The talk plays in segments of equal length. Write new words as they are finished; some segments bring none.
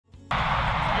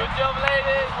job,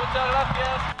 ladies. Muchas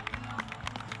gracias.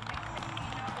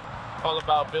 All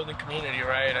about building community,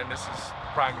 right? And this is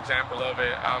a prime example of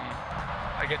it.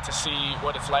 I get to see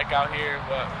what it's like out here,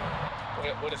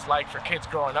 what it's like for kids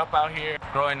growing up out here.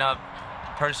 Growing up,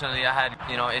 personally, I had,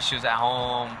 issues at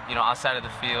home, outside of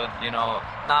the field. Not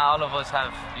all of us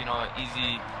have,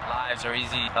 easy lives or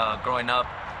easy growing up.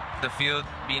 The field,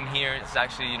 being here, is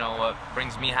actually, what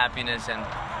brings me happiness, and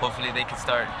hopefully they can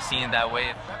start seeing that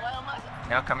way.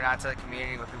 Coming out to the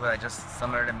community with people that are just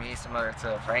similar to me, similar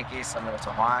to Frankie, similar to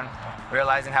Juan,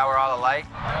 realizing how we're all alike.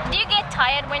 Do you get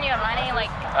tired when you're running?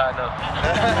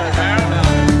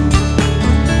 No.